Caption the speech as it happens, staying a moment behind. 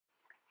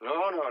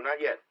No,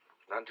 not yet.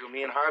 Not until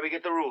me and Harvey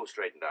get the rules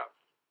straightened out.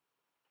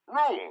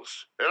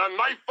 Rules? In a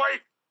knife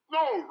fight?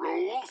 No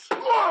rules.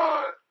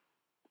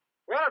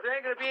 Well, if there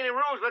ain't gonna be any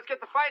rules, let's get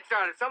the fight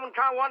started. Someone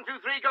count 1, 2,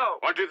 3, go.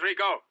 1, 2, 3,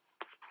 go.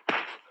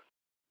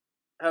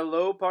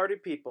 Hello, party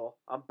people.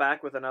 I'm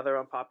back with another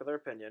unpopular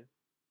opinion.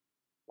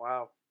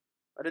 Wow.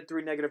 I did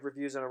 3 negative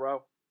reviews in a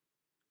row.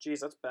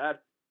 Geez, that's bad.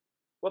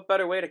 What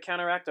better way to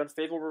counteract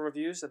unfavorable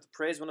reviews than to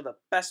praise one of the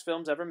best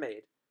films ever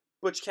made,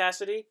 Butch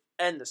Cassidy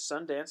and the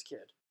Sundance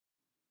Kid.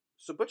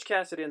 So Butch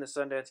Cassidy and the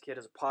Sundance Kid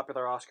is a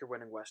popular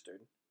Oscar-winning Western.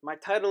 My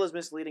title is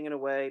misleading in a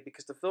way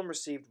because the film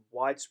received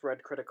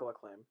widespread critical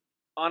acclaim.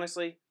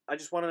 Honestly, I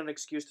just wanted an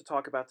excuse to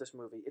talk about this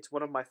movie. It's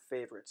one of my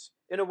favorites.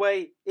 In a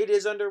way, it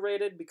is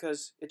underrated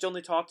because it's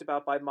only talked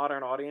about by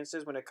modern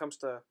audiences when it comes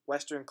to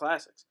Western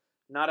classics,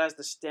 not as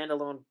the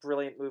standalone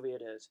brilliant movie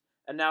it is.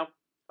 And now,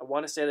 I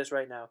want to say this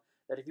right now,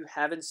 that if you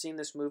haven't seen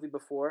this movie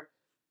before,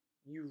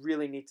 you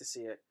really need to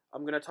see it.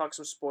 I'm going to talk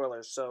some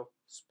spoilers, so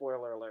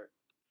spoiler alert.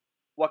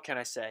 What can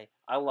I say?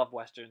 I love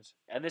Westerns,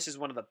 and this is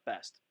one of the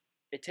best.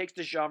 It takes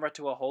the genre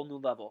to a whole new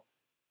level.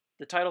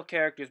 The title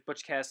characters,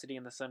 Butch Cassidy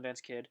and the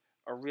Sundance Kid,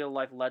 are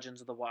real-life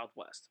legends of the Wild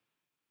West.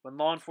 When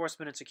law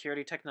enforcement and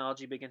security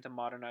technology begin to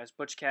modernize,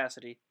 Butch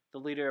Cassidy, the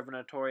leader of a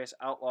notorious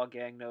outlaw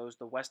gang, knows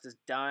the West is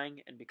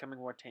dying and becoming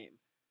more tame.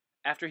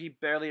 After he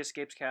barely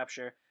escapes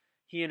capture,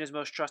 he and his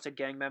most trusted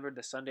gang member,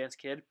 the Sundance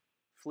Kid,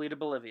 flee to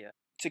Bolivia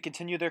to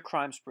continue their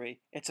crime spree.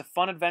 It's a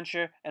fun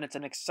adventure, and it's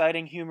an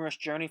exciting, humorous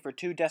journey for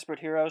 2 desperate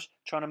heroes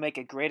trying to make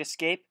a great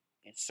escape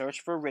in search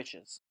for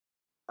riches.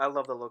 I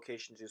love the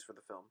locations used for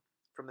the film.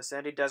 From the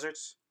sandy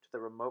deserts to the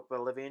remote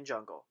Bolivian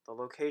jungle, the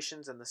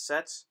locations and the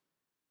sets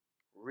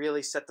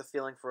really set the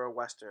feeling for a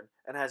Western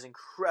and has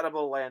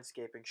incredible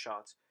landscaping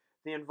shots.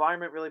 The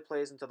environment really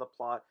plays into the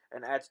plot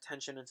and adds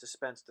tension and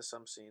suspense to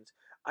some scenes.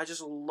 I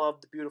just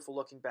love the beautiful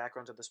looking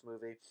backgrounds of this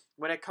movie.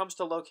 When it comes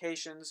to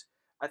locations,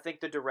 I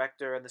think the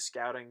director and the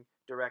scouting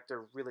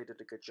director really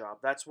did a good job.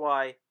 That's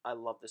why I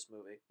love this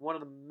movie. One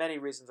of the many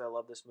reasons I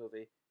love this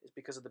movie is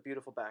because of the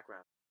beautiful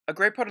background. A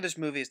great part of this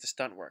movie is the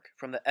stunt work,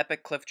 from the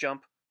epic cliff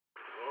jump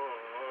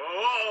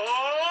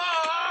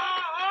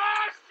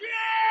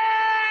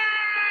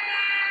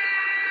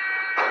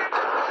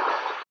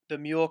the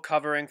mule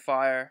covering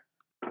fire,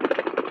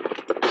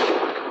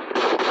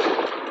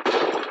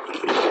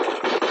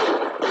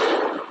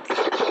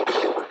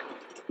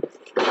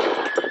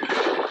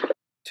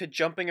 to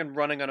jumping and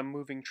running on a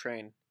moving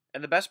train.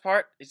 And the best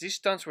part is these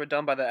stunts were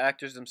done by the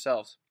actors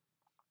themselves.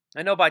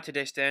 I know by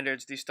today's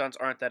standards, these stunts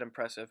aren't that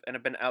impressive and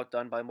have been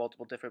outdone by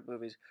multiple different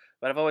movies,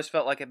 but I've always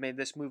felt like it made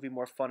this movie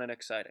more fun and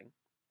exciting.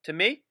 To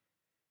me,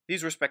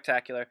 these were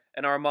spectacular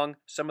and are among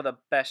some of the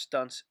best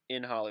stunts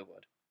in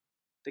Hollywood.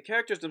 The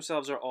characters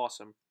themselves are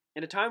awesome.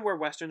 In a time where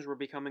Westerns were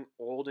becoming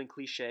old and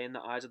cliche in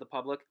the eyes of the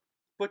public,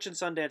 Butch and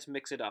Sundance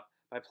mix it up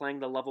by playing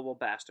the lovable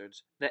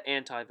bastards, the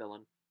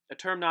anti-villain, a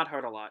term not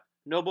heard a lot.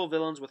 Noble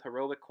villains with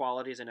heroic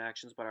qualities and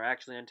actions but are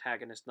actually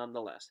antagonists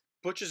nonetheless.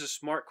 Butch is a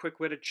smart,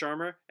 quick-witted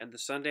charmer, and the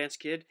Sundance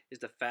Kid is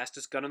the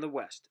fastest gun in the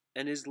West,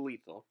 and is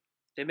lethal.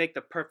 They make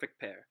the perfect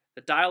pair.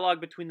 The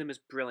dialogue between them is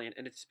brilliant,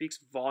 and it speaks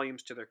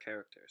volumes to their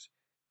characters.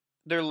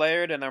 They're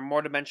layered and they're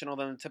more dimensional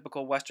than the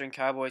typical Western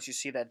cowboys you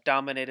see that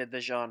dominated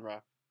the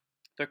genre.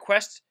 Their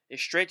quest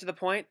is straight to the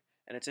point,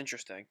 and it's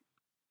interesting.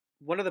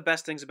 One of the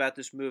best things about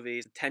this movie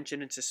is the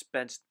tension and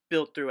suspense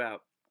built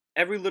throughout.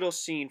 Every little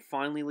scene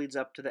finally leads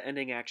up to the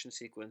ending action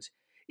sequence.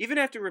 Even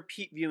after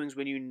repeat viewings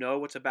when you know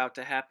what's about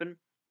to happen,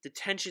 the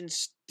tension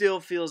still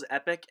feels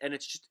epic, and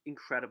it's just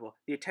incredible.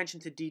 The attention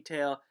to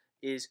detail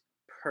is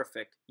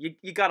perfect.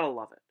 You gotta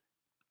love it.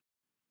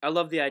 I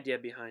love the idea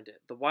behind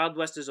it. The Wild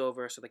West is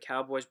over, so the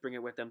cowboys bring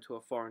it with them to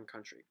a foreign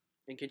country,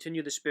 and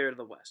continue the spirit of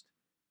the West,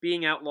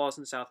 being outlaws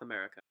in South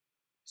America.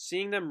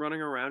 Seeing them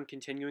running around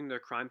continuing their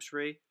crime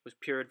spree was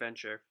pure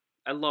adventure.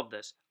 I love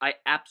this. I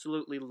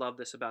absolutely love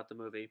this about the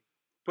movie.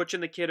 Butch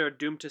and the Kid are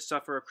doomed to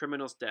suffer a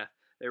criminal's death.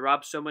 They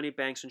rob so many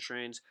banks and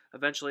trains,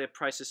 eventually a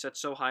price is set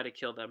so high to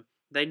kill them.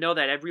 They know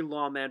that every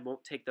lawman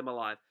won't take them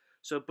alive,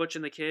 so Butch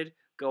and the Kid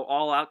go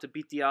all out to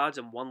beat the odds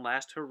in one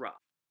last hurrah.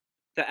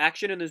 The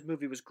action in this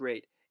movie was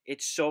great.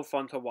 It's so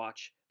fun to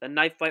watch. The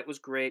knife fight was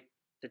great,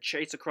 the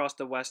chase across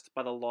the West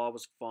by the law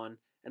was fun,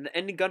 and the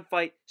ending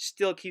gunfight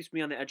still keeps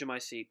me on the edge of my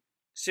seat.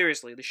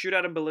 Seriously, the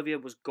shootout in Bolivia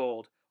was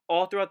gold.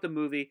 All throughout the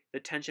movie, the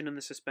tension and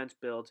the suspense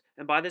builds,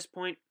 and by this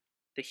point,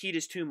 the heat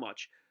is too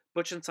much.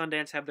 Butch and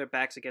Sundance have their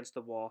backs against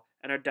the wall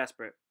and are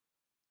desperate.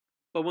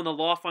 But when the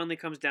law finally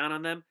comes down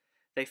on them,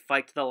 they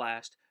fight to the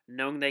last,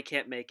 knowing they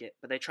can't make it,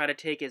 but they try to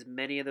take as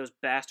many of those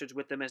bastards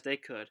with them as they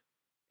could,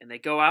 and they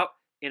go out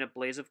in a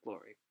blaze of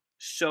glory.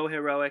 So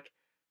heroic,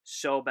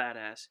 so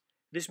badass.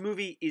 This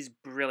movie is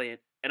brilliant,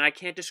 and I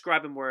can't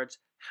describe in words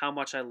how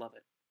much I love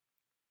it.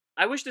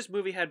 I wish this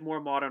movie had more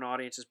modern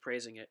audiences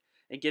praising it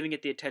and giving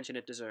it the attention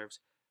it deserves.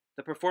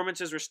 The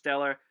performances were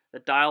stellar, the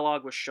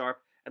dialogue was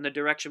sharp, and the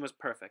direction was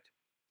perfect.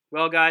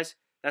 Well, guys,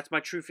 that's my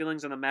true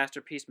feelings on the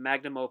masterpiece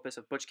magnum opus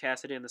of Butch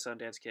Cassidy and the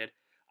Sundance Kid.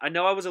 I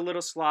know I was a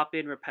little sloppy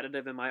and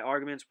repetitive and my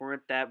arguments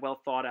weren't that well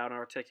thought out and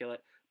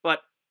articulate,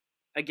 but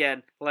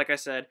Again, like I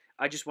said,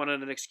 I just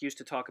wanted an excuse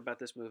to talk about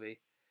this movie.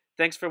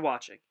 Thanks for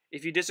watching.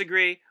 If you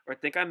disagree or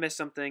think I missed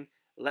something,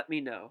 let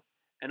me know.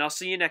 And I'll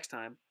see you next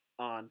time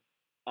on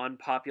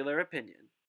Unpopular Opinion.